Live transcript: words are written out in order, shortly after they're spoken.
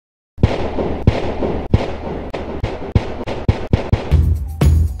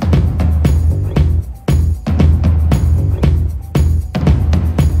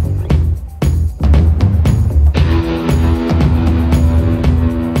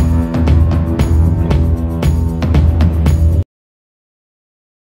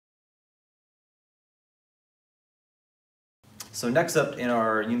So next up in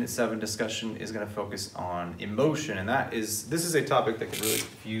our Unit 7 discussion is going to focus on emotion, and this is a topic that can really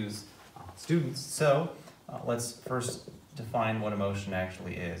confuse students. So let's first define what emotion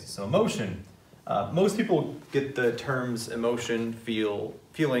actually is. So emotion, most people get the terms emotion,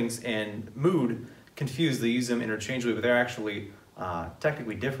 feelings, and mood confused. They use them interchangeably, but they're actually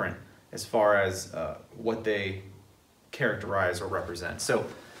technically different as far as what they characterize or represent. So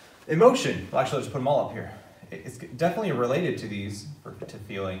emotion, well, actually let's put them all up here. It's definitely related to these, to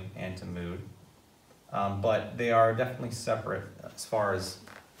feeling and to mood, but they are definitely separate as far as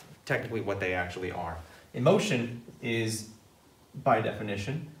technically what they actually are. Emotion is, by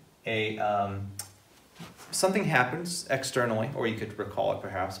definition, something happens externally, or you could recall it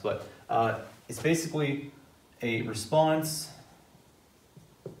perhaps, but it's basically a response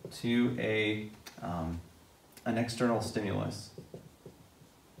to an external stimulus.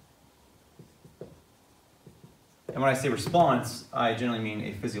 And when I say response, I generally mean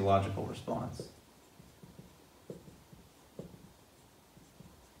a physiological response.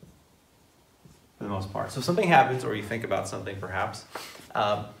 For the most part. So something happens, or you think about something perhaps,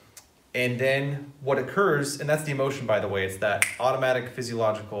 and then what occurs, and that's the emotion, by the way, it's that automatic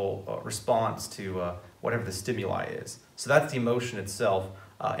physiological response to whatever the stimuli is. So that's the emotion itself.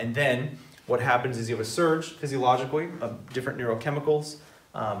 And then what happens is you have a surge physiologically of different neurochemicals.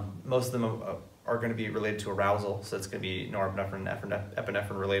 Most of them are going to be related to arousal, so it's going to be norepinephrine,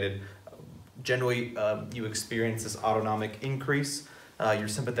 epinephrine related. Generally, you experience this autonomic increase. Your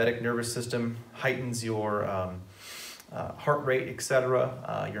sympathetic nervous system heightens your heart rate,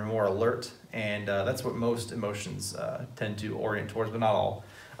 etc. You're more alert, and that's what most emotions tend to orient towards, but not all.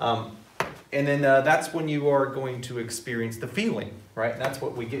 And then that's when you are going to experience the feeling, right? That's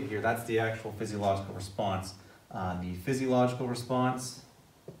what we get here. That's the actual physiological response. The physiological response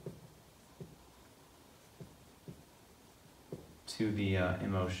to the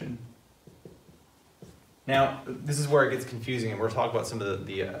emotion. Now, this is where it gets confusing, and we're talking about some of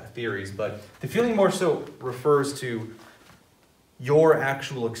the theories, but the feeling more so refers to your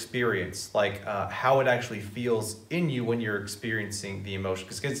actual experience, like how it actually feels in you when you're experiencing the emotion.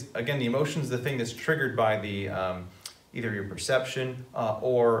 Because again, the emotion is the thing that's triggered by the either your perception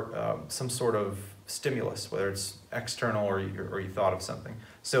or some sort of stimulus, whether it's external or you thought of something.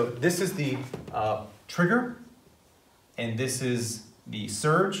 So this is the trigger, and this is the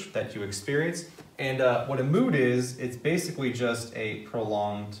surge that you experience. And what a mood is, it's basically just a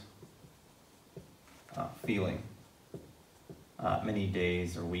prolonged feeling, many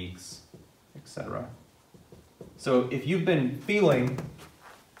days or weeks, etc. So if you've been feeling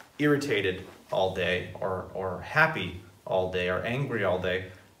irritated all day, or happy all day, or angry all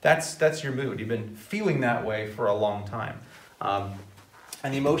day, that's your mood. You've been feeling that way for a long time.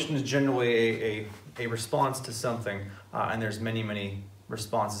 And the emotion is generally a response to something, and there's many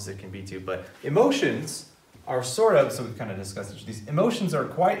responses it can be to. But emotions are sort of, so we've kind of discussed it, these emotions are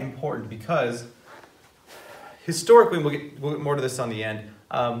quite important because historically, we'll get more to this on the end,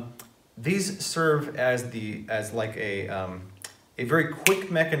 these serve as like a very quick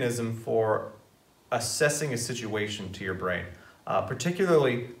mechanism for assessing a situation to your brain,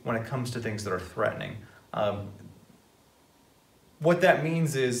 particularly when it comes to things that are threatening. What that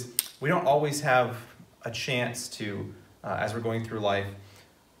means is we don't always have a chance to, as we're going through life,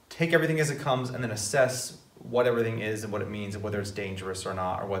 take everything as it comes and then assess what everything is and what it means, and whether it's dangerous or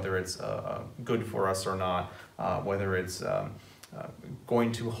not, or whether it's good for us or not, whether it's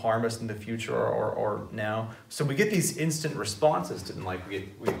going to harm us in the future or now. So we get these instant responses to life. We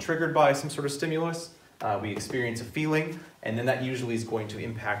get triggered by some sort of stimulus, we experience a feeling, and then that usually is going to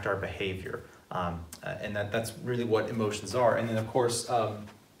impact our behavior. And that's really what emotions are. And then of course,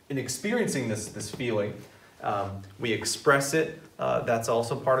 in experiencing this feeling, we express it. That's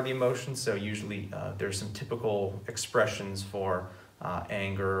also part of the emotion. So usually there's some typical expressions for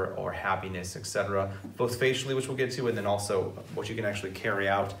anger or happiness, etc. Both facially, which we'll get to, and then also what you can actually carry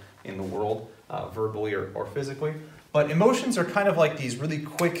out in the world, verbally or physically. But emotions are kind of like these really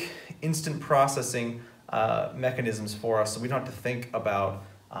quick, instant processing mechanisms for us, so we don't have to think about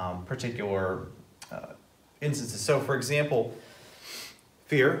particular instances. So for example,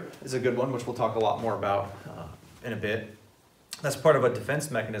 fear is a good one, which we'll talk a lot more about in a bit. That's part of a defense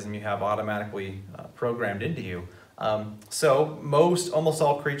mechanism you have automatically programmed into you. So almost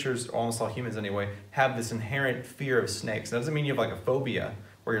all creatures, or almost all humans anyway, have this inherent fear of snakes. That doesn't mean you have like a phobia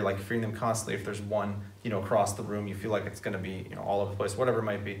where you're like fearing them constantly. If there's one, across the room, you feel like it's going to be, all over the place, whatever it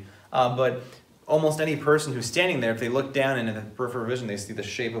might be. But almost any person who's standing there, if they look down and in the peripheral vision they see the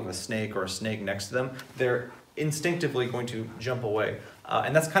shape of a snake or a snake next to them, they're instinctively going to jump away.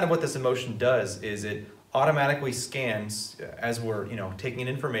 And that's kind of what this emotion does, is it automatically scans as we're taking in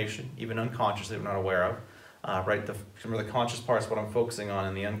information, even unconsciously we're not aware of. Right, the conscious part's what I'm focusing on,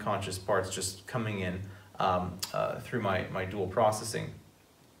 and the unconscious part's just coming in through my dual processing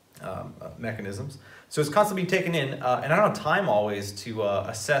mechanisms. So it's constantly being taken in, and I don't have time always to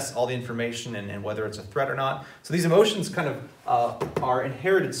assess all the information and whether it's a threat or not. So these emotions kind of are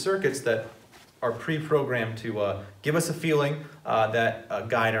inherited circuits that are pre-programmed to give us a feeling that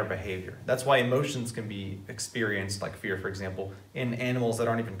guide our behavior. That's why emotions can be experienced, like fear, for example, in animals that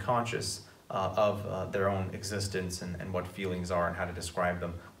aren't even conscious of their own existence and what feelings are and how to describe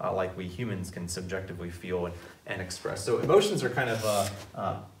them, like we humans can subjectively feel and express. So emotions are kind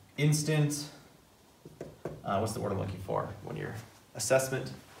of instant, what's the word I'm looking for when you're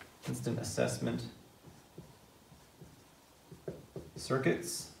instant assessment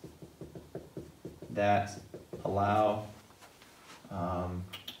circuits that allow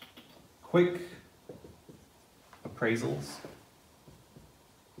quick appraisals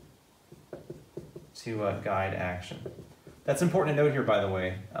to guide action. That's important to note here, by the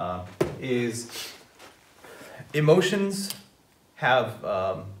way, is emotions have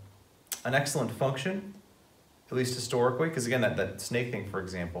an excellent function, at least historically, because again, that snake thing, for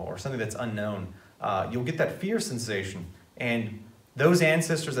example, or something that's unknown, you'll get that fear sensation. And those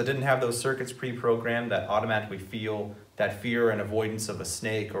ancestors that didn't have those circuits pre-programmed that automatically feel that fear and avoidance of a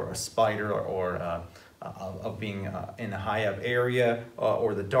snake or a spider or of being in a high up area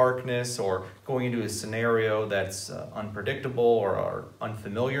or the darkness or going into a scenario that's unpredictable or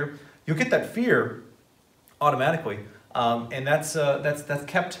unfamiliar, you'll get that fear automatically, and that's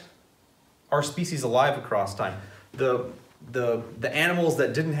kept our species alive across time. The animals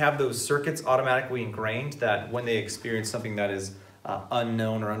that didn't have those circuits automatically ingrained, that when they experience something that is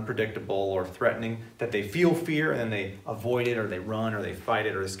unknown or unpredictable or threatening, that they feel fear and then they avoid it or they run or they fight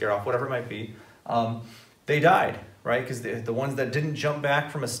it or they scare off, whatever it might be, they died, right? Because the ones that didn't jump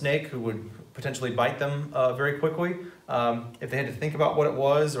back from a snake who would potentially bite them very quickly, if they had to think about what it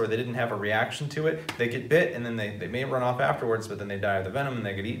was or they didn't have a reaction to it, they get bit and then they may run off afterwards, but then they die of the venom and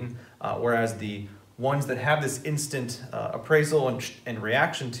they get eaten. Whereas the ones that have this instant appraisal and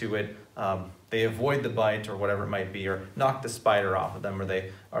reaction to it, they avoid the bite or whatever it might be, or knock the spider off of them, or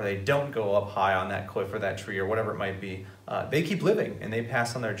they don't go up high on that cliff or that tree or whatever it might be. They keep living and they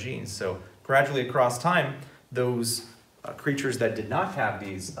pass on their genes. So gradually across time, those creatures that did not have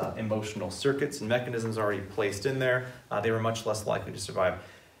these emotional circuits and mechanisms already placed in there, they were much less likely to survive.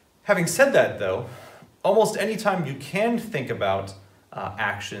 Having said that, though, almost any time you can think about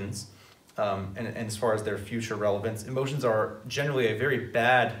actions, and as far as their future relevance, emotions are generally a very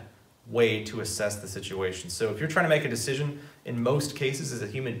bad way to assess the situation. So if you're trying to make a decision, in most cases as a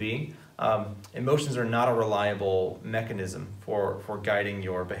human being, emotions are not a reliable mechanism for guiding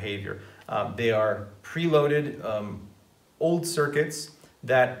your behavior. They are preloaded old circuits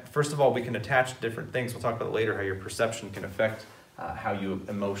that, first of all, we can attach to different things. We'll talk about later how your perception can affect how you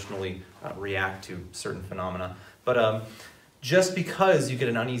emotionally react to certain phenomena. But just because you get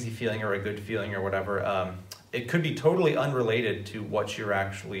an uneasy feeling or a good feeling or whatever, it could be totally unrelated to what you're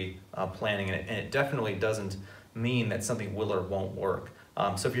actually planning, and it definitely doesn't mean that something will or won't work.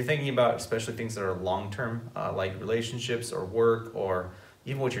 So if you're thinking about especially things that are long-term, like relationships or work or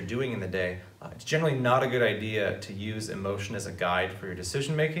even what you're doing in the day, it's generally not a good idea to use emotion as a guide for your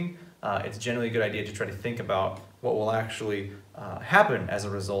decision-making. It's generally a good idea to try to think about what will actually happen as a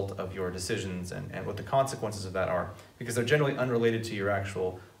result of your decisions and what the consequences of that are, because they're generally unrelated to your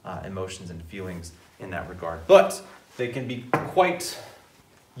actual emotions and feelings in that regard. But they can be quite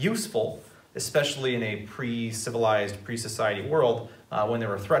useful, especially in a pre-civilized, pre-society world, when there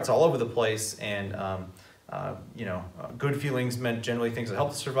were threats all over the place, and good feelings meant generally things that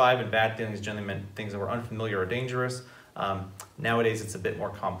helped us survive, and bad feelings generally meant things that were unfamiliar or dangerous. Nowadays it's a bit more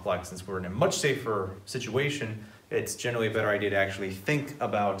complex. Since we're in a much safer situation, it's generally a better idea to actually think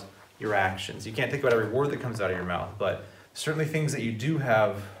about your actions. You can't think about every word that comes out of your mouth, but certainly things that you do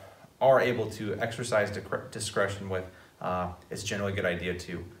have are able to exercise discretion with, it's generally a good idea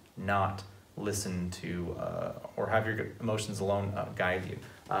to not listen to or have your emotions alone guide you.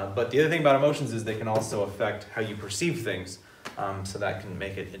 But the other thing about emotions is they can also affect how you perceive things, so that can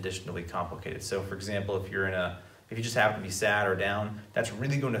make it additionally complicated. So for example, if you just happen to be sad or down, that's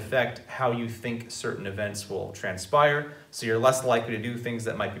really going to affect how you think certain events will transpire. So you're less likely to do things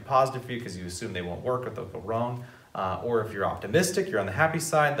that might be positive for you because you assume they won't work or they'll go wrong. Or if you're optimistic, you're on the happy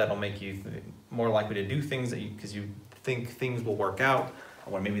side, that'll make you more likely to do things because you think things will work out,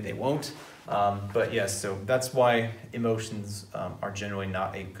 or maybe they won't. But yes, so that's why emotions are generally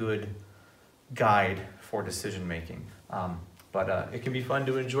not a good guide for decision making. but it can be fun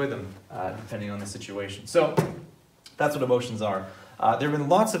to enjoy them depending on the situation. So that's what emotions are. There have been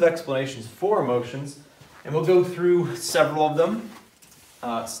lots of explanations for emotions, and we'll go through several of them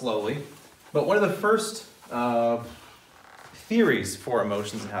slowly. But one of the first theories for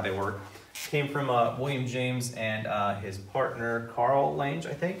emotions and how they work came from William James and his partner Carl Lange,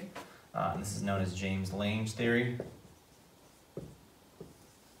 I think. This is known as James Lange theory.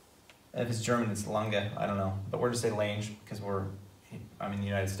 If it's German, it's Lange, I don't know. But we're just say Lange because I'm in the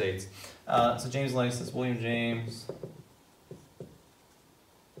United States. So James Lange says William James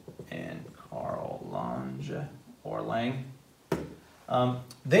and Carl Lange, or Lang.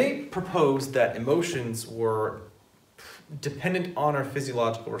 They proposed that emotions were dependent on our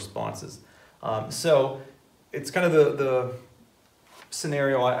physiological responses. So it's kind of the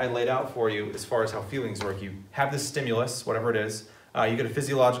scenario I laid out for you as far as how feelings work. You have this stimulus, whatever it is, you get a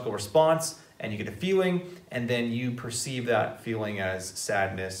physiological response, and you get a feeling, and then you perceive that feeling as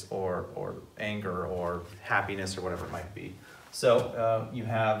sadness or anger or happiness or whatever it might be. So you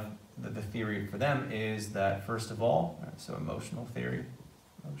have the theory for them is that, first of all, so emotional theory,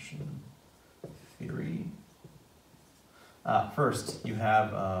 first, you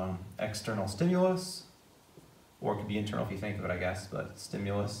have external stimulus, or it could be internal if you think of it, I guess, but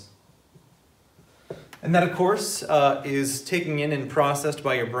stimulus. And that, of course, is taken in and processed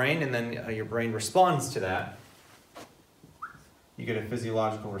by your brain, and then your brain responds to that. You get a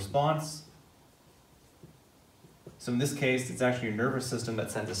physiological response. So in this case, it's actually your nervous system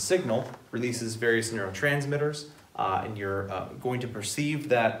that sends a signal, releases various neurotransmitters, and you're going to perceive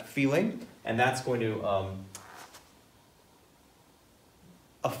that feeling, and that's going to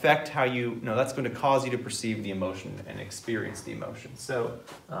affect how that's going to cause you to perceive the emotion and experience the emotion. So,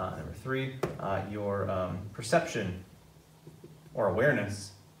 number 3, your perception or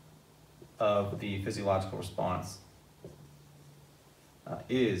awareness of the physiological response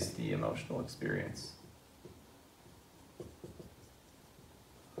is the emotional experience.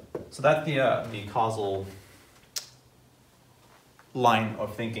 So that's the causal line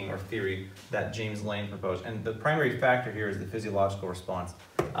of thinking or theory that James Lange proposed. And the primary factor here is the physiological response.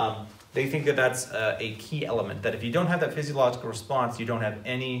 They think that that's a key element, that if you don't have that physiological response, you don't have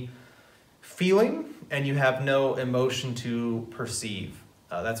any feeling and you have no emotion to perceive.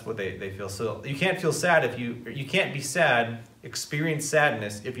 That's what they feel. So you can't feel sad if you can't be sad, experience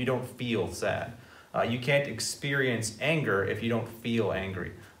sadness if you don't feel sad. You can't experience anger if you don't feel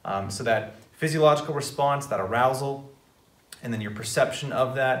angry. So that physiological response, that arousal, and then your perception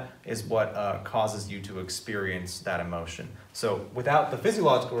of that is what causes you to experience that emotion. So without the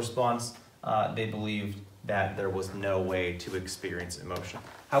physiological response, they believed that there was no way to experience emotion.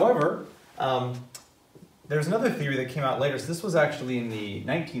 However, there's another theory that came out later. So this was actually in the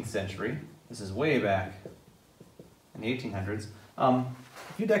 19th century. This is way back in the 1800s. A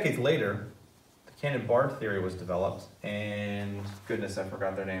few decades later, the Cannon-Bard theory was developed, and goodness, I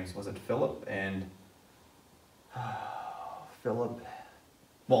forgot their names. Was it Philip and...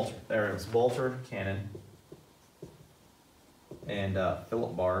 Walter. There it was. Walter Cannon and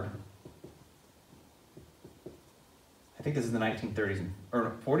Philip Bard. I think this is the 1930s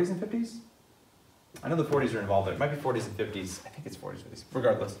or 40s and 50s. I know the 40s are involved there. It might be 40s and 50s. I think it's 40s and 50s.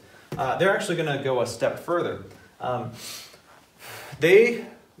 Regardless, they're actually going to go a step further. They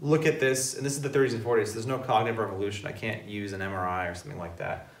look at this, and this is the 30s and 40s. So there's no cognitive revolution. I can't use an MRI or something like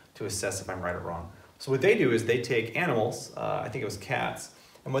that to assess if I'm right or wrong. So what they do is they take animals, I think it was cats,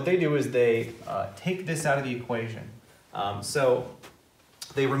 and what they do is they take this out of the equation. So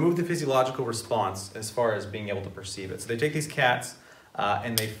they remove the physiological response as far as being able to perceive it. So they take these cats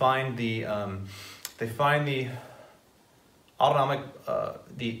and they find the autonomic, I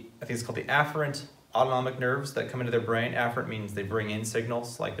think it's called the afferent autonomic nerves that come into their brain. Afferent means they bring in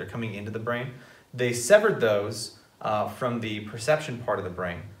signals, like they're coming into the brain. They severed those from the perception part of the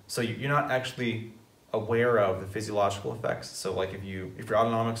brain. So you're not actually aware of the physiological effects. So like if your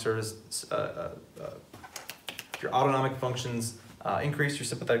autonomic if your autonomic functions increase, your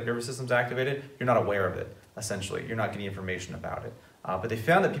sympathetic nervous system's activated, you're not aware of it, essentially. You're not getting information about it. But they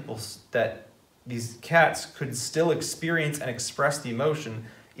found that these cats could still experience and express the emotion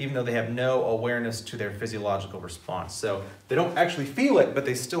even though they have no awareness to their physiological response. So they don't actually feel it, but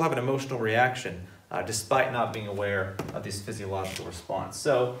they still have an emotional reaction despite not being aware of this physiological response.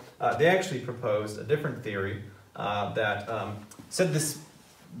 So they actually proposed a different theory that said this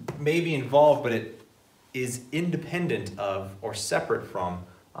may be involved, but it is independent of or separate from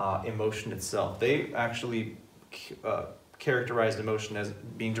emotion itself. They actually characterized emotion as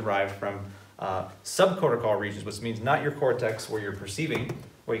being derived from subcortical regions, which means not your cortex where you're perceiving,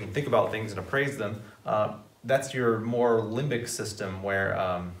 where you can think about things and appraise them, that's your more limbic system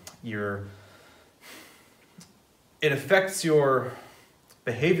where it affects your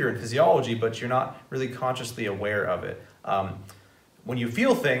behavior and physiology, but you're not really consciously aware of it. When you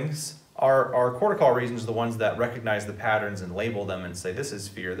feel things, our cortical regions are the ones that recognize the patterns and label them and say, this is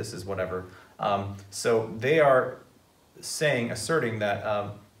fear, this is whatever. So they are asserting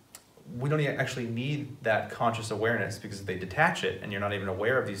that we don't actually need that conscious awareness, because if they detach it and you're not even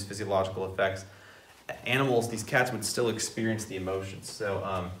aware of these physiological effects, animals, these cats, would still experience the emotions. So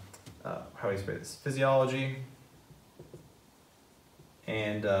how do you say this? Physiology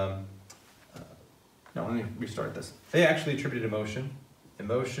and, no, let me restart this. They actually attributed emotion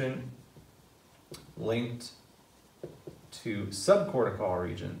linked to subcortical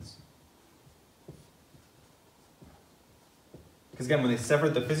regions. Because again, when they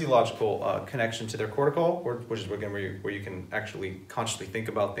severed the physiological connection to their cortical, which is again where you can actually consciously think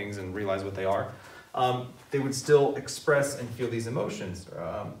about things and realize what they are, they would still express and feel these emotions,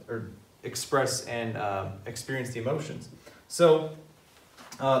 or express and experience the emotions. So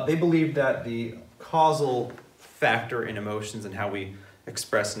they believe that the causal factor in emotions and how we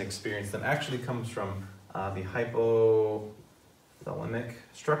express and experience them actually comes from the hypothalamic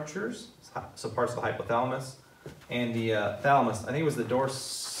structures, so parts of the hypothalamus, and the thalamus. I think it was the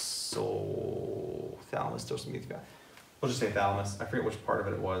dorsal thalamus, dorsal medial. We'll just say thalamus. I forget which part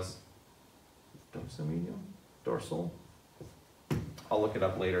of it was. Dorsal medial? Dorsal? I'll look it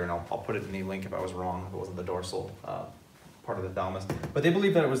up later and I'll put it in the link if I was wrong, if it wasn't the dorsal part of the thalamus. But they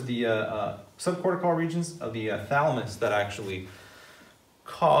believe that it was the subcortical regions of the thalamus that actually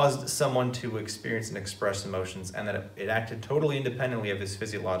caused someone to experience and express emotions, and that it acted totally independently of this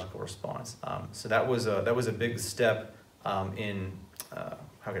physiological response. So that was a big step in, how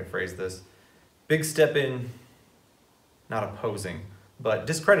can I phrase this? Big step in, not opposing, but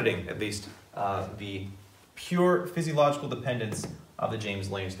discrediting at least the pure physiological dependence of the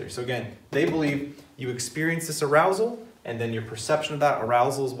James Lange theory. So again, they believe you experience this arousal, and then your perception of that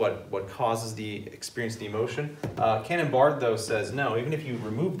arousal is what causes the experience of the emotion. Cannon-Bard, though, says, no, even if you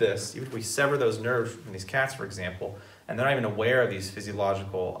remove this, even if we sever those nerves from these cats, for example, and they're not even aware of these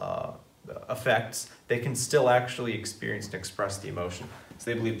physiological effects, they can still actually experience and express the emotion. So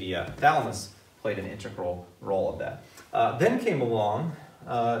they believe the thalamus played an integral role of that. Then came along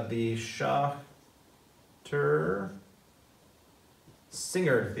the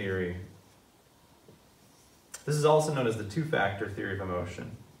Schachter-Singer theory. This is also known as the two-factor theory of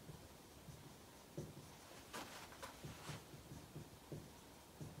emotion.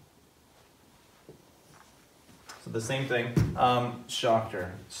 So the same thing,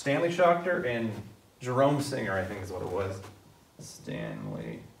 Schachter. Stanley Schachter and Jerome Singer, I think is what it was.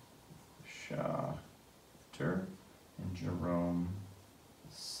 Stanley Schachter and Jerome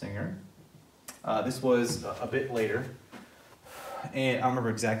Singer. This was a bit later. And I don't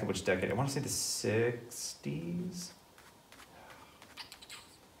remember exactly which decade. I want to say the 60s.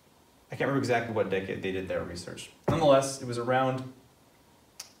 I can't remember exactly what decade they did their research. Nonetheless, it was around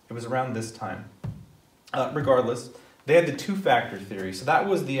this time. Regardless, they had the two-factor theory. So that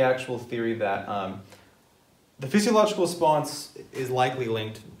was the actual theory that the physiological response is likely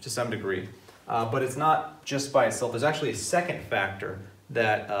linked to some degree, but it's not just by itself. There's actually a second factor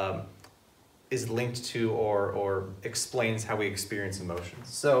that is linked to or explains how we experience emotions.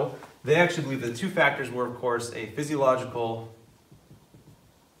 So they actually believe the two factors were, of course, a physiological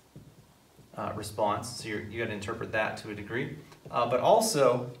response. So you got to interpret that to a degree. But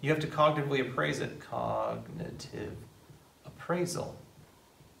also, you have to cognitively appraise it. Cognitive appraisal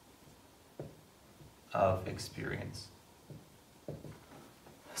of experience.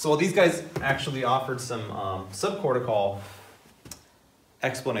 So these guys actually offered some subcortical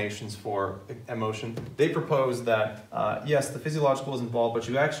explanations for emotion. They proposed that, yes, the physiological is involved, but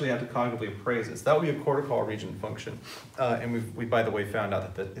you actually have to cognitively appraise it. So that would be a cortical region function. And we, by the way, found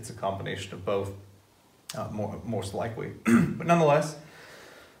out that it's a combination of both, most likely. But nonetheless,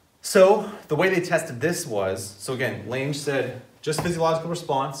 so the way they tested this was, so again, Lange said just physiological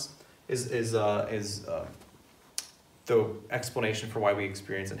response is the explanation for why we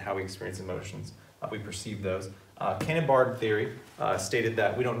experience and how we experience emotions. We perceive those. Cannon-Bard theory stated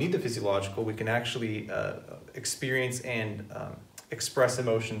that we don't need the physiological. We can actually experience and express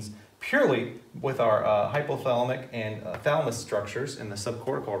emotions purely with our hypothalamic and thalamus structures in the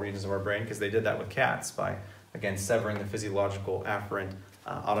subcortical regions of our brain, because they did that with cats by, again, severing the physiological afferent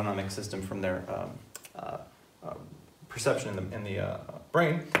autonomic system from their perception in the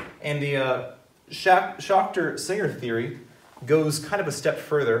brain. And the Schachter-Singer theory goes kind of a step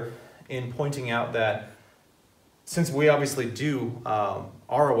further in pointing out that since we obviously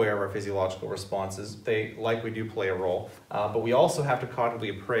are aware of our physiological responses, they likely do play a role, but we also have to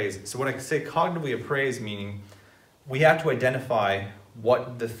cognitively appraise. So when I say cognitively appraise, meaning we have to identify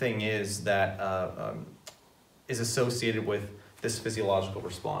what the thing is that is associated with this physiological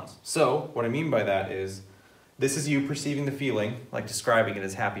response. So what I mean by that is, this is you perceiving the feeling, like describing it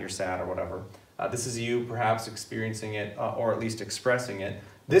as happy or sad or whatever. This is you perhaps experiencing it, or at least expressing it.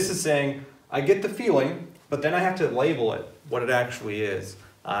 This is saying, I get the feeling, but then I have to label it, what it actually is.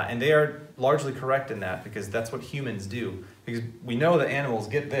 And they are largely correct in that, because that's what humans do. Because we know that animals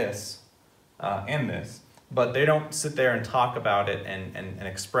get this and this, but they don't sit there and talk about it and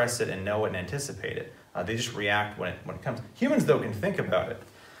express it and know it and anticipate it. They just react when it comes. Humans, though, can think about it.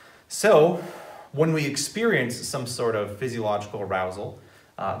 So when we experience some sort of physiological arousal,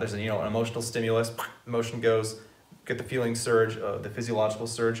 there's an emotional stimulus, emotion goes, get the feeling surge, the physiological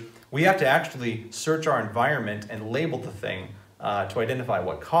surge. We have to actually search our environment and label the thing to identify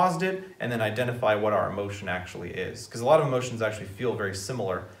what caused it, and then identify what our emotion actually is. Because a lot of emotions actually feel very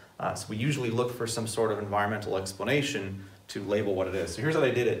similar, so we usually look for some sort of environmental explanation to label what it is. So here's how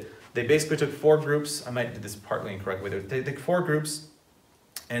they did it. They basically took 4 groups. I might do this partly incorrectly. They took 4 groups,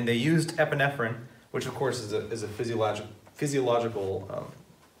 and they used epinephrine, which of course is a physiological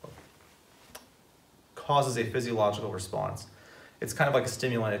causes a physiological response. It's kind of like a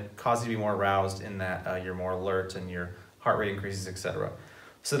stimulant. It causes you to be more aroused in that you're more alert and your heart rate increases, etc.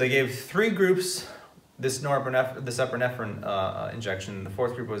 So they gave 3 groups this epinephrine injection. The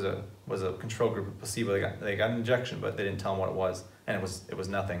 4th group was a control group of placebo. They got an injection, but they didn't tell them what it was, and it was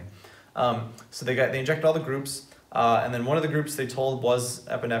nothing. So they injected all the groups, and then one of the groups they told was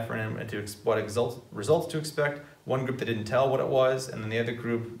epinephrine and to what results to expect. One group they didn't tell what it was, and then the other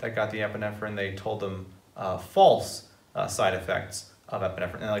group that got the epinephrine, they told them false side effects of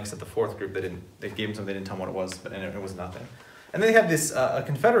epinephrine. And like I said, the 4th group they gave them something, they didn't tell them what it was, but it was nothing. And then they had this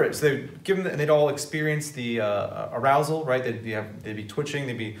confederate, so they'd give them, and they'd all experience the arousal, right? They'd be twitching,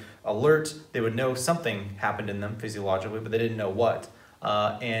 they'd be alert, they would know something happened in them physiologically, but they didn't know what.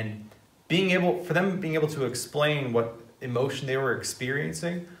 And for them being able to explain what emotion they were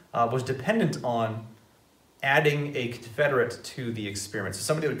experiencing was dependent on adding a confederate to the experiment. So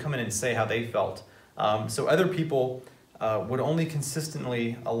somebody would come in and say how they felt. So other people would only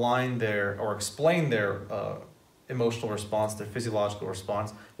consistently align or explain their emotional response, their physiological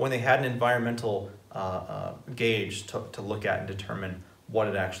response, when they had an environmental gauge to look at and determine what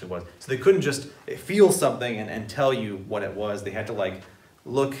it actually was. So they couldn't just feel something and tell you what it was. They had to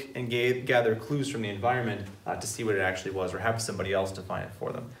look and gather clues from the environment to see what it actually was, or have somebody else define it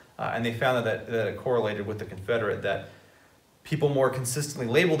for them. And they found that it correlated with the confederate, that people more consistently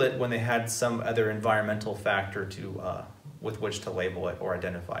labeled it when they had some other environmental factor with which to label it or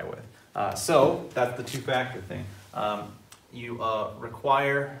identify with. So that's the 2-factor thing.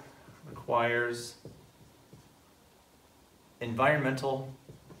 Requires environmental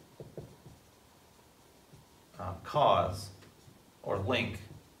cause or link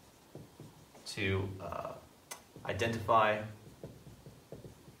to identify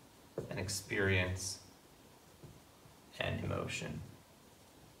an experience and emotion.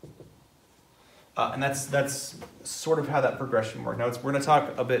 And that's sort of how that progression worked. Now we're going to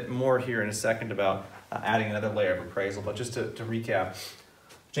talk a bit more here in a second about adding another layer of appraisal, but just to recap,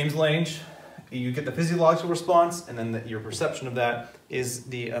 James Lange, you get the physiological response, and then your perception of that is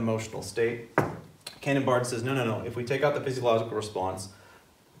the emotional state. Cannon-Bard says, no, if we take out the physiological response,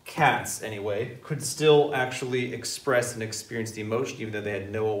 cats, anyway, could still actually express and experience the emotion even though they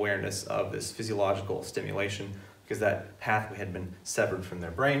had no awareness of this physiological stimulation, because that pathway had been severed from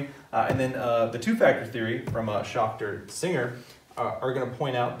their brain. And then the 2-factor theory from Schachter Singer are going to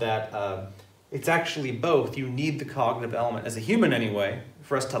point out that it's actually both. You need the cognitive element. As a human anyway,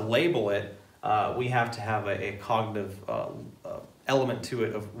 for us to label it, we have to have a cognitive element to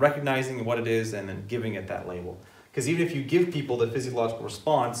it of recognizing what it is and then giving it that label. Because even if you give people the physiological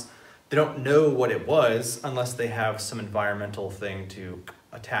response, they don't know what it was unless they have some environmental thing to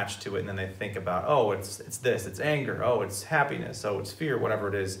attach to it, and then they think about, oh, it's this, it's anger, oh, it's happiness, oh, it's fear, whatever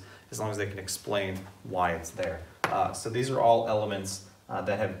it is, as long as they can explain why it's there. So these are all elements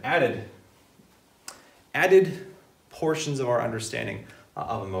that have added portions of our understanding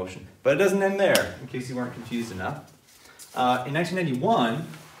of emotion. But it doesn't end there, in case you weren't confused enough. In 1991,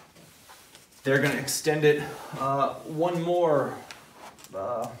 they're going to extend it one more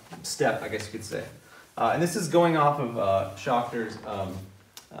step, I guess you could say. And this is going off of Schachter's,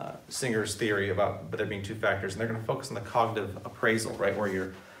 Singer's theory about there being 2 factors, and they're going to focus on the cognitive appraisal, right,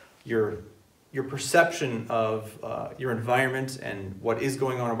 where your perception of your environment and what is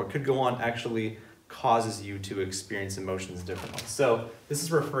going on or what could go on actually causes you to experience emotions differently. So this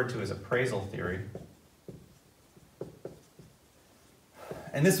is referred to as appraisal theory.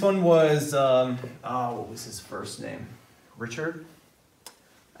 And this one was, what was his first name? Richard?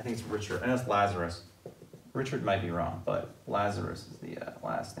 I think it's Richard. I know it's Lazarus. Richard might be wrong, but Lazarus is the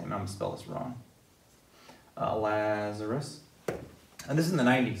last name. I'm going to spell this wrong. Lazarus. And this is in the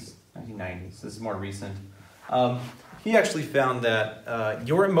 90s, 1990s. This is more recent. He actually found that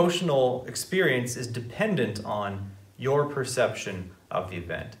your emotional experience is dependent on your perception of the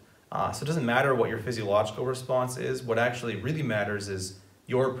event. So it doesn't matter what your physiological response is. What actually really matters is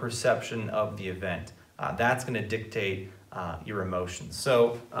your perception of the event. That's going to dictate your emotions.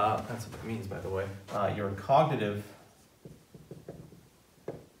 So that's what it means, by the way. Your cognitive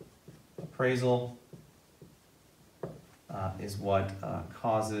appraisal is what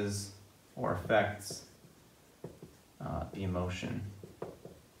causes or affects the emotion.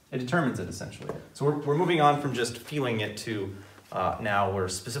 It determines it, essentially. So we're moving on from just feeling it to now we're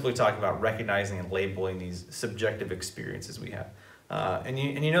specifically talking about recognizing and labeling these subjective experiences we have. And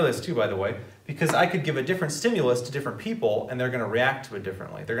you know this too, by the way, because I could give a different stimulus to different people and they're going to react to it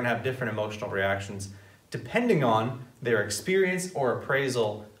differently. They're going to have different emotional reactions depending on their experience or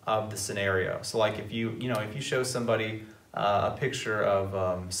appraisal of the scenario. So like if you show somebody a picture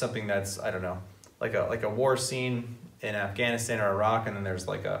of something that's, I don't know, like a war scene in Afghanistan or Iraq, and then there's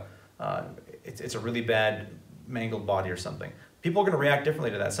like it's a really bad mangled body or something. People are going to react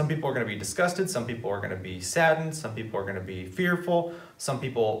differently to that. Some people are going to be disgusted, some people are going to be saddened, some people are going to be fearful, some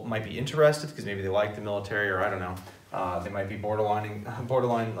people might be interested because maybe they like the military, or I don't know, they might be borderline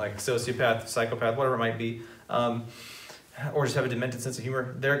like sociopath, psychopath, whatever it might be, or just have a demented sense of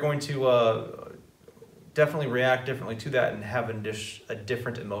humor. They're going to definitely react differently to that and have a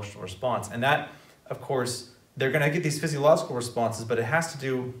different emotional response. And that, of course, they're going to get these physiological responses, but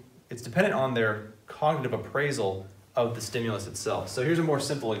it's dependent on their cognitive appraisal of the stimulus itself. So here's a more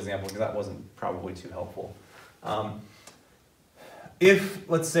simple example, because that wasn't probably too helpful. If,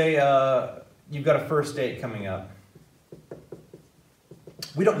 let's say, you've got a first date coming up,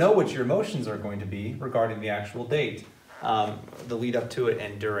 we don't know what your emotions are going to be regarding the actual date, the lead up to it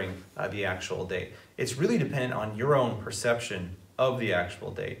and during the actual date. It's really dependent on your own perception of the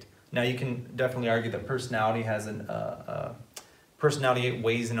actual date. Now, you can definitely argue that personality has personality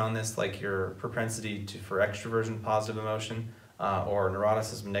weighs in on this, like your propensity for extroversion, positive emotion, or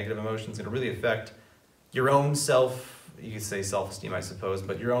neuroticism, negative emotion, is going to really affect your own you could say self-esteem, I suppose,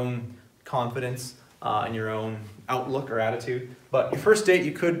 but your own confidence and your own outlook or attitude. But your first date,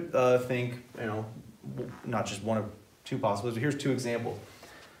 you could think, not just one of two possibilities, but here's two examples.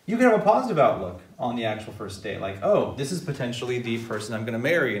 You can have a positive outlook on the actual first date, like, oh, this is potentially the person I'm going to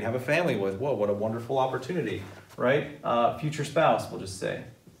marry and have a family with. Whoa, what a wonderful opportunity, right? Future spouse, we'll just say.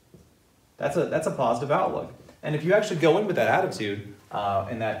 That's a positive outlook. And if you actually go in with that attitude,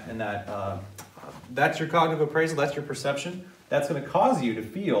 that's your cognitive appraisal, that's your perception, that's going to cause you to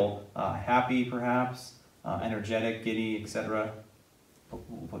feel happy, perhaps, energetic, giddy, etc.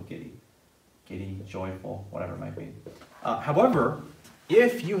 We'll put giddy, joyful, whatever it might be. However,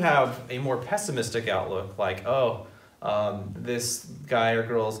 if you have a more pessimistic outlook, like, this guy or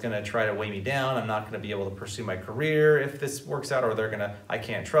girl is going to try to weigh me down, I'm not going to be able to pursue my career if this works out, or I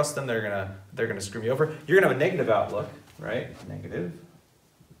can't trust them, they're going to screw me over. You're going to have a negative outlook, right? Negative.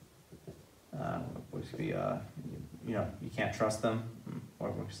 Which could be, you can't trust them.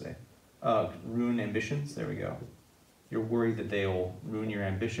 What would you say? Ruin ambitions. There we go. You're worried that they will ruin your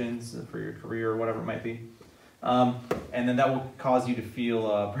ambitions for your career or whatever it might be. And then that will cause you to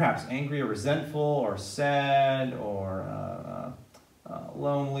feel perhaps angry or resentful or sad or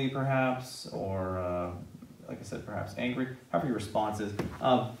lonely perhaps, or like I said, perhaps angry, however your response is.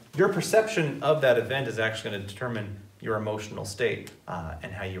 Your perception of that event is actually going to determine your emotional state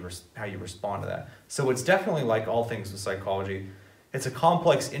and how you respond to that. So it's definitely, like all things with psychology, it's a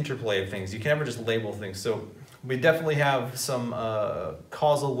complex interplay of things. You can never just label things. So we definitely have some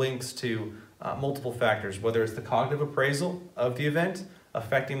causal links to multiple factors, whether it's the cognitive appraisal of the event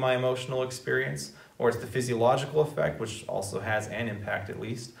affecting my emotional experience, or it's the physiological effect, which also has an impact at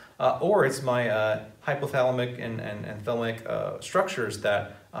least, or it's my hypothalamic and thalamic structures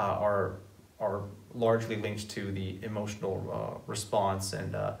that are largely linked to the emotional response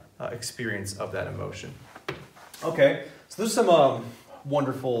and experience of that emotion. Okay, so there's some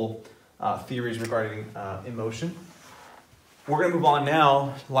wonderful theories regarding emotion. We're going to move on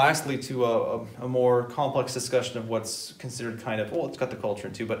now, lastly, to a more complex discussion of what's considered kind of, it's got the culture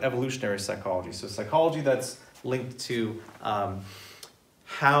too, but evolutionary psychology. So psychology that's linked to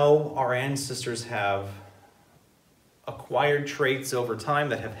how our ancestors have acquired traits over time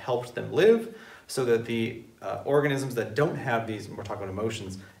that have helped them live. so that the organisms that don't have these, we're talking about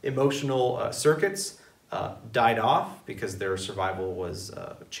emotions, emotional circuits died off because their survival was,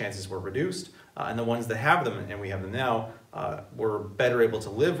 chances were reduced. And the ones that have them, and we have them now, were better able to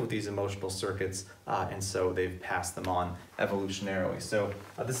live with these emotional circuits, and so they've passed them on evolutionarily. So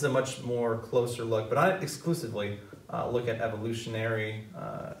this is a much more closer look, but not exclusively, look at evolutionary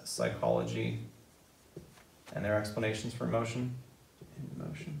psychology and their explanations for emotion.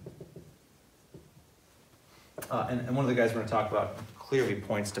 And one of the guys we're going to talk about clearly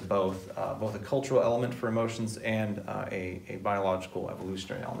points to both a cultural element for emotions and a biological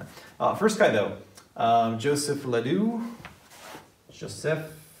evolutionary element. First guy though, Joseph Ledoux.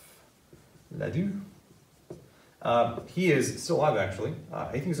 He is still alive actually.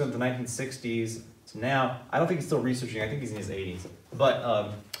 I think he's in the 1960s to now. I don't think he's still researching. I think he's in his 80s.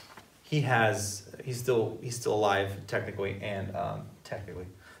 But he's still alive technically and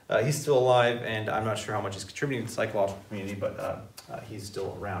he's still alive, and I'm not sure how much he's contributing to the psychological community, but he's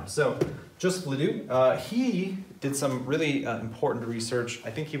still around. So Joseph Ledoux, he did some really important research.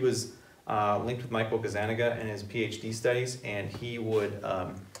 I think he was linked with Michael Gazzaniga in his PhD studies, and he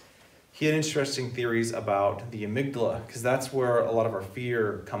had interesting theories about the amygdala, because that's where a lot of our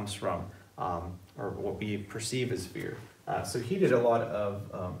fear comes from, or what we perceive as fear. So he did a lot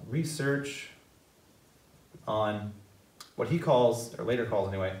of research on what he calls, or later calls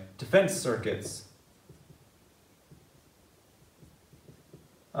anyway, defense circuits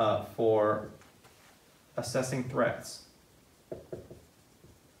for assessing threats.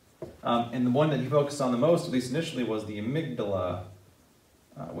 And the one that he focused on the most, at least initially, was the amygdala,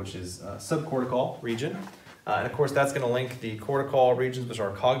 which is subcortical region. And of course, that's going to link the cortical regions, which are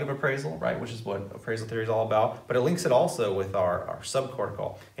cognitive appraisal, right, which is what appraisal theory is all about. But it links it also with our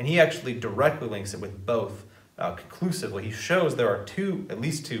subcortical. And he actually directly links it with both conclusively. He shows there are at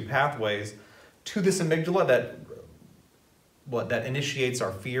least two pathways to this amygdala that initiates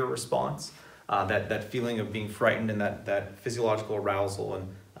our fear response, that feeling of being frightened, and that physiological arousal,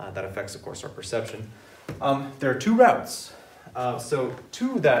 and that affects, of course, our perception. There are two routes. So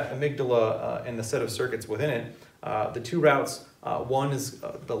to that amygdala and the set of circuits within it, the two routes, one is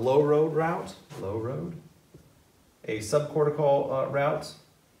the low road route, a subcortical route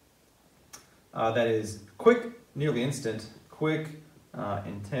that is quick, nearly instant,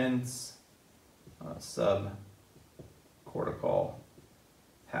 intense subcortical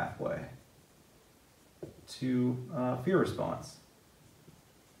pathway to fear response,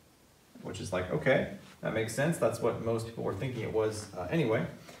 which is like, okay, that makes sense. That's what most people were thinking it was anyway.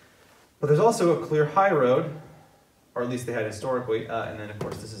 But there's also a clear high road, or at least they had historically, and then of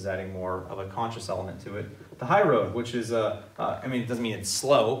course this is adding more of a conscious element to it. The high road, which is, I mean, it doesn't mean it's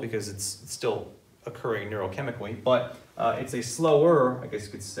slow, because it's still occurring neurochemically, but it's a slower, I guess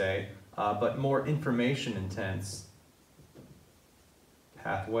you could say, but more information intense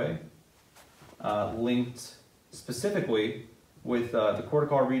pathway linked specifically with the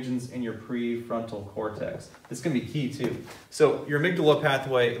cortical regions in your prefrontal cortex. This is going to be key too. So your amygdala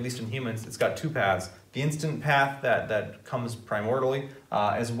pathway, at least in humans, it's got two paths. The instant path that comes primordially,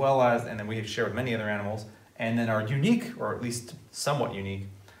 as well as, and then we share with many other animals, and then our unique, or at least somewhat unique,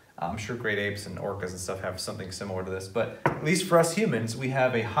 I'm sure great apes and orcas and stuff have something similar to this, but at least for us humans, we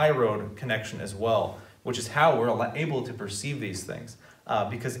have a high road connection as well, which is how we're able to perceive these things.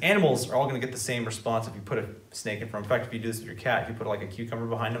 Because animals are all going to get the same response if you put a snake in front. In fact, if you do this with your cat, if you put like a cucumber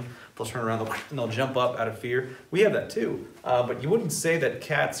behind them, they'll turn around and they'll jump up out of fear. We have that too. But you wouldn't say that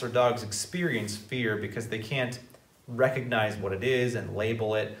cats or dogs experience fear because they can't recognize what it is and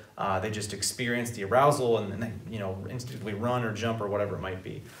label it. They just experience the arousal and they, instinctively run or jump or whatever it might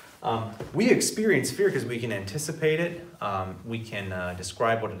be. We experience fear because we can anticipate it. We can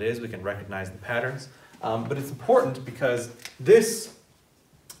describe what it is. We can recognize the patterns. But it's important because this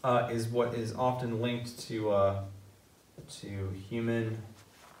is what is often linked to human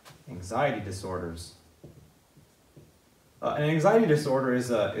anxiety disorders. An anxiety disorder is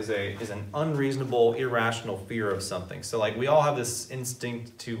an unreasonable, irrational fear of something. So like we all have this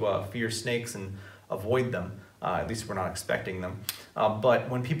instinct to fear snakes and avoid them. At least we're not expecting them. But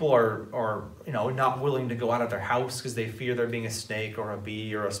when people are not willing to go out of their house because they fear there being a snake or a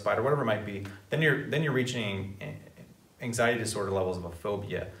bee or a spider, whatever it might be, then you're reaching anxiety disorder levels of a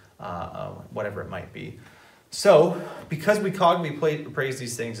phobia, whatever it might be. So because we cognitively appraise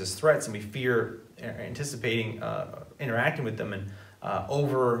these things as threats and we fear anticipating interacting with them and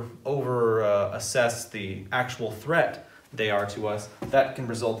over assess the actual threat they are to us, that can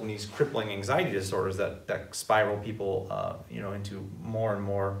result in these crippling anxiety disorders that spiral people into more and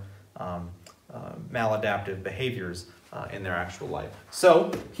more maladaptive behaviors in their actual life.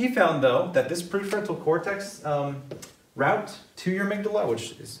 So he found, though, that this prefrontal cortex route to your amygdala,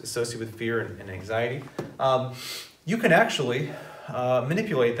 which is associated with fear and anxiety, you can actually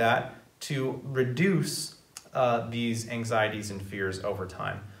manipulate that to reduce these anxieties and fears over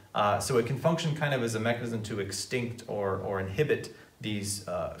time. So it can function kind of as a mechanism to extinct or inhibit these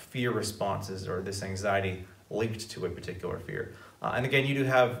fear responses or this anxiety linked to a particular fear. And again, you do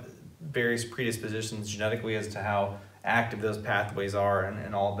have various predispositions genetically as to how active those pathways are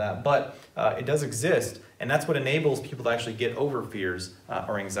and all of that, but it does exist, and that's what enables people to actually get over fears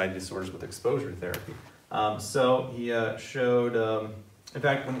or anxiety disorders with exposure therapy. So he showed, in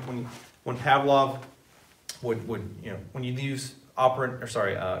fact, when Pavlov would when you use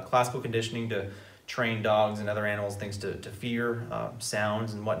classical conditioning to train dogs and other animals, things to fear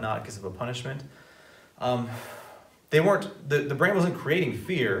sounds and whatnot because of a punishment, the brain wasn't creating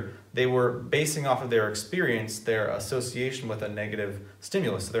fear. They were basing off of their experience, their association with a negative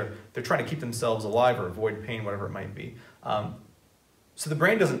stimulus. So they're trying to keep themselves alive or avoid pain, whatever it might be. So the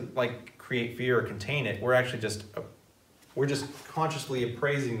brain doesn't like create fear or contain it. We're actually just consciously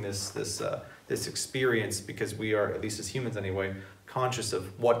appraising this experience because we are, at least as humans anyway, conscious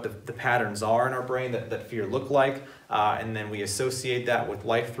of what the patterns are in our brain that fear look like, and then we associate that with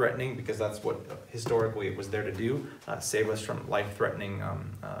life-threatening because that's what historically it was there to do, save us from life-threatening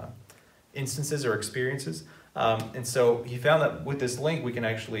instances or experiences. And so he found that with this link we can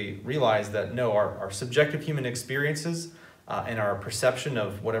actually realize that no, our subjective human experiences and our perception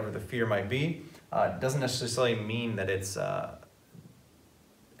of whatever the fear might be doesn't necessarily mean that it's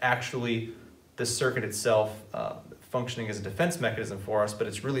actually the circuit itself functioning as a defense mechanism for us, but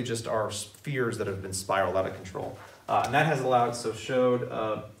it's really just our fears that have been spiraled out of control. And that has allowed, so showed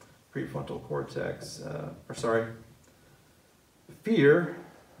prefrontal cortex, fear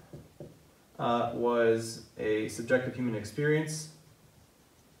was a subjective human experience.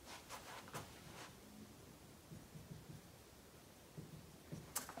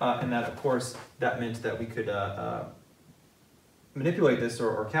 And that, of course, that meant that we could manipulate this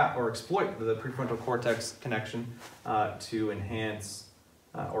or exploit the prefrontal cortex connection to enhance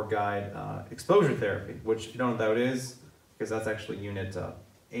or guide exposure therapy, which if you don't know what that is, because that's actually Unit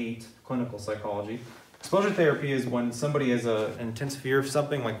 8, clinical psychology. Exposure therapy is when somebody has an intense fear of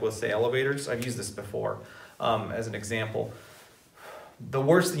something, like let's say elevators. I've used this before as an example. The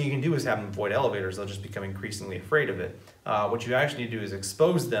worst thing you can do is have them avoid elevators. They'll just become increasingly afraid of it. What you actually need to do is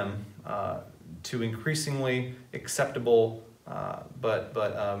expose them to increasingly acceptable but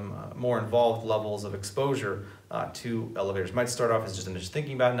more involved levels of exposure to elevators. Might start off as just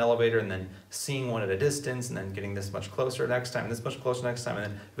thinking about an elevator and then seeing one at a distance and then getting this much closer next time, and this much closer next time, and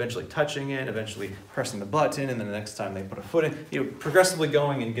then eventually touching it, eventually pressing the button, and then the next time they put a foot in, progressively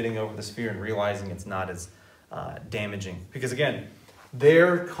going and getting over this fear and realizing it's not as damaging. Because again,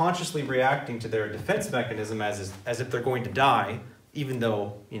 they're consciously reacting to their defense mechanism as if they're going to die, even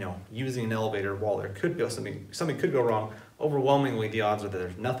though, using an elevator, while there could go something could go wrong, overwhelmingly the odds are that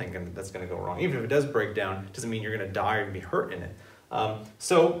there's nothing that's going to go wrong. Even if it does break down, it doesn't mean you're going to die or be hurt in it.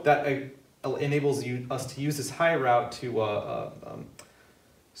 So that enables us to use this high route to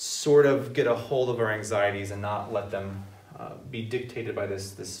sort of get a hold of our anxieties and not let them be dictated by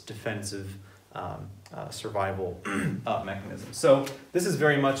this defensive survival mechanism. So this is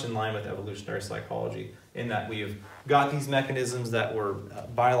very much in line with evolutionary psychology in that we've got these mechanisms that were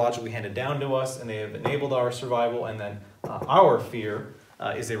biologically handed down to us, and they have enabled our survival, and then our fear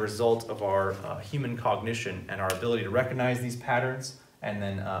is a result of our human cognition and our ability to recognize these patterns, and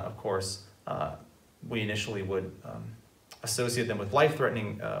then of course we initially would associate them with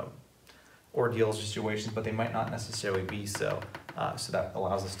life-threatening ordeals or situations, but they might not necessarily be so. So that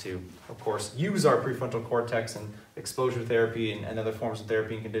allows us to, of course, use our prefrontal cortex and exposure therapy and other forms of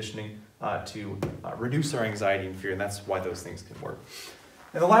therapy and conditioning to reduce our anxiety and fear, and that's why those things can work.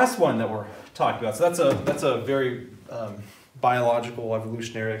 And the last one that we're talking about, so that's a very biological,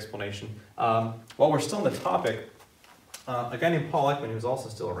 evolutionary explanation. While we're still on the topic, a guy named Paul Ekman, who's also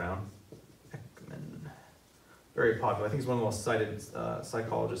still around, very popular, I think he's one of the most cited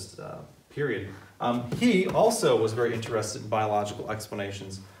psychologists, period. He also was very interested in biological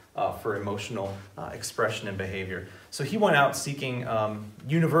explanations for emotional expression and behavior. So he went out seeking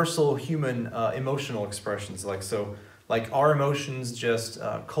universal human emotional expressions, like are emotions just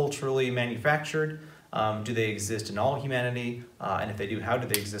culturally manufactured? Do they exist in all humanity? And if they do, how do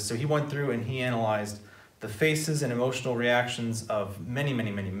they exist? So he went through and he analyzed the faces and emotional reactions of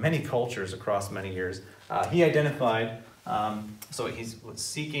many cultures across many years. He identified, so he's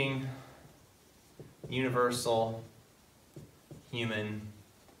seeking universal human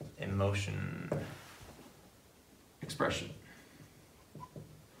emotion. expression.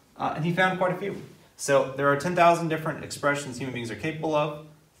 And he found quite a few. So there are 10,000 different expressions human beings are capable of.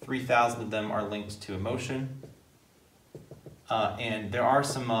 3,000 of them are linked to emotion. And there are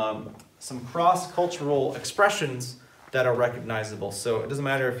some cross-cultural expressions that are recognizable. So it doesn't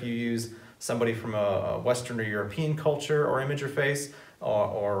matter if you use somebody from a Western or European culture or image or face,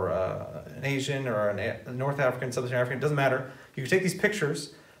 or an Asian or a North African, Southern African, it doesn't matter. You can take these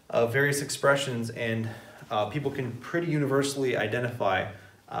pictures of various expressions and people can pretty universally identify,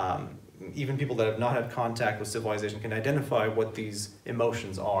 even people that have not had contact with civilization can identify what these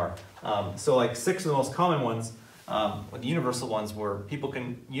emotions are. So like 6 of the most common ones, the universal ones were people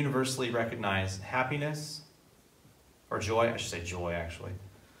can universally recognize happiness, or joy, I should say joy actually.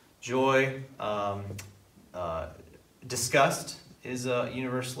 Joy, disgust is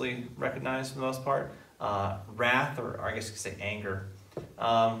universally recognized for the most part. Wrath, or I guess you could say anger.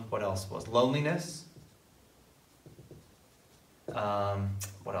 What else was? Loneliness.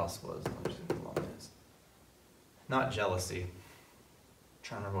 What else was? Loneliness. Not jealousy. I'm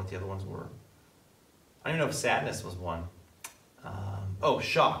trying to remember what the other ones were. I don't even know if sadness was one. Oh,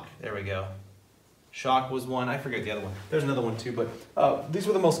 shock. There we go. Shock was one. I forget the other one. There's another one too, but these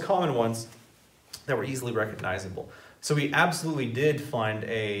were the most common ones that were easily recognizable. So we absolutely did find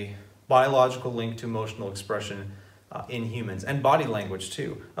a biological link to emotional expression in humans, and body language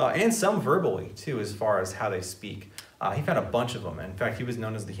too, and some verbally too, as far as how they speak. He found a bunch of them. In fact, he was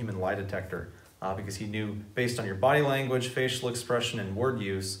known as the human lie detector because he knew, based on your body language, facial expression, and word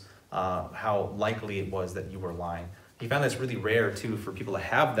use, how likely it was that you were lying. He found that's really rare too for people to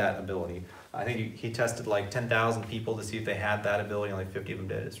have that ability. I think he tested like 10,000 people to see if they had that ability, only 50 of them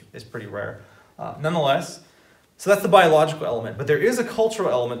did. It's pretty rare. Nonetheless, so that's the biological element, but there is a cultural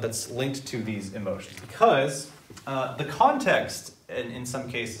element that's linked to these emotions because the context, in some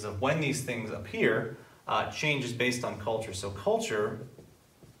cases, of when these things appear changes based on culture. So culture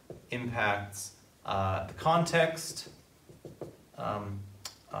impacts the context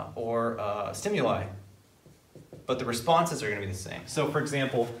or stimuli, but the responses are going to be the same. So for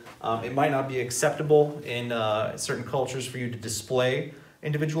example, it might not be acceptable in certain cultures for you to display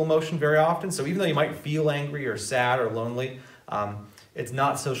individual emotion very often. So even though you might feel angry or sad or lonely, it's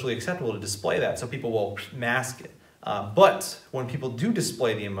not socially acceptable to display that. So people will mask it. But when people do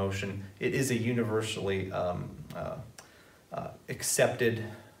display the emotion, it is a universally accepted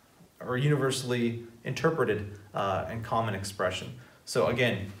or universally interpreted and common expression. So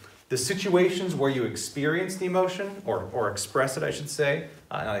again, the situations where you experience the emotion, or express it, I should say,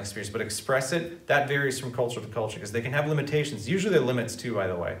 not experience, but express it, that varies from culture to culture because they can have limitations. Usually they're limits too, by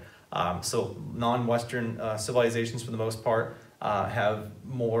the way. So non-Western civilizations, for the most part, have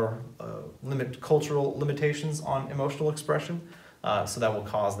more cultural limitations on emotional expression. So that will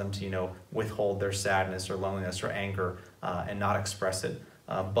cause them to, withhold their sadness or loneliness or anger and not express it.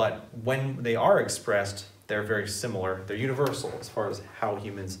 But when they are expressed, they're very similar. They're universal as far as how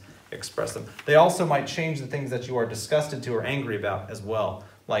humans express them. They also might change the things that you are disgusted to or angry about as well.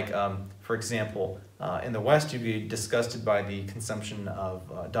 Like, for example, in the West, you'd be disgusted by the consumption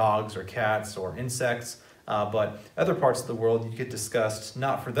of dogs or cats or insects. But other parts of the world, you get disgust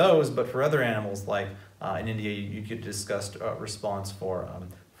not for those, but for other animals. Like in India, you get disgust response for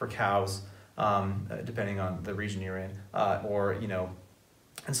cows, depending on the region you're in, or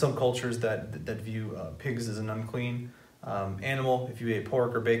in some cultures that view pigs as an unclean animal. If you ate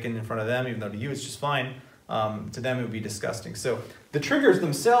pork or bacon in front of them, even though to you it's just fine, to them it would be disgusting. So the triggers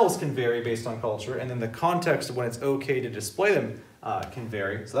themselves can vary based on culture, and then the context of when it's okay to display them can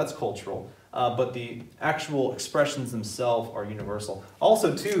vary. So that's cultural. But the actual expressions themselves are universal.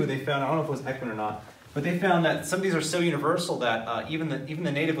 Also, too, they found, I don't know if it was Ekman or not, but they found that some of these are so universal that even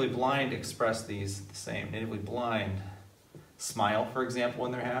the natively blind express these the same. Natively blind smile, for example,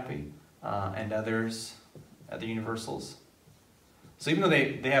 when they're happy, and other universals. So even though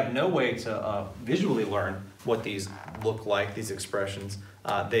they have no way to visually learn what these look like, these expressions,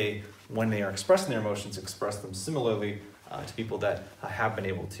 when they are expressing their emotions, express them similarly to people that have been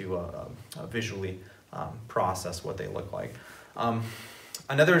able to visually process what they look like.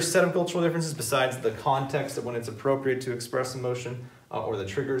 Another set of cultural differences besides the context of when it's appropriate to express emotion or the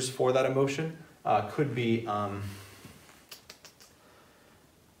triggers for that emotion could be,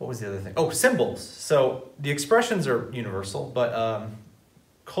 what was the other thing? Oh, symbols. So the expressions are universal, but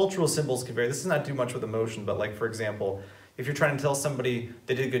cultural symbols can vary. This does not do much with emotion, but like, for example, if you're trying to tell somebody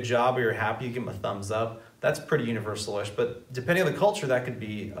they did a good job or you're happy, you give them a thumbs up. That's pretty universal-ish, but depending on the culture, that could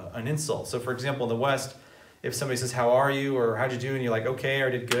be an insult. So for example, in the West, if somebody says, how are you, or how'd you do, and you're like, okay, or I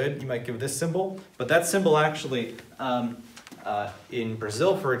did good, you might give this symbol. But that symbol actually in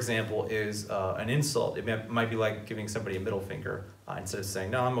Brazil, for example, is an insult. It might be like giving somebody a middle finger instead of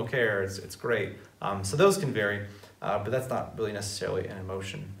saying, no, I'm okay, or it's great. So those can vary, but that's not really necessarily an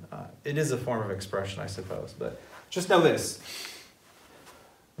emotion. It is a form of expression, I suppose, but just know this.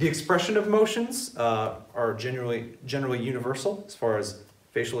 The expression of emotions are generally universal as far as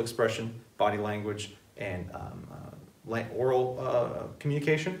facial expression, body language, and oral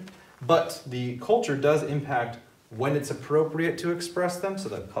communication, but the culture does impact when it's appropriate to express them, so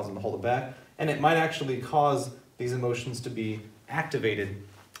that causes them to hold it back, and it might actually cause these emotions to be activated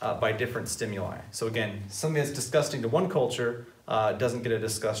by different stimuli. So again, something that's disgusting to one culture doesn't get a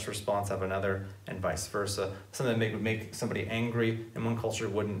disgust response out of another, and vice versa. Something that would make somebody angry in one culture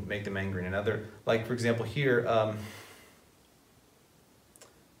wouldn't make them angry in another. Like, for example, here, no,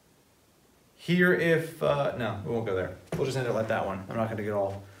 we won't go there. We'll just end it like that one. I'm not going to get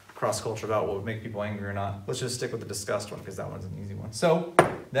all cross-culture about what would make people angry or not. Let's just stick with the disgust one, because that one's an easy one. So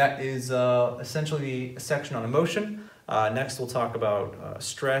that is essentially a section on emotion. Next, we'll talk about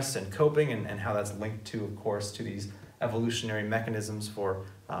stress and coping, and how that's linked to, of course, to these evolutionary mechanisms for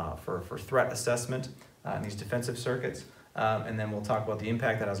threat assessment and these defensive circuits. And then we'll talk about the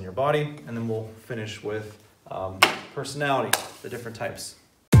impact that has on your body, and then we'll finish with personality, the different types.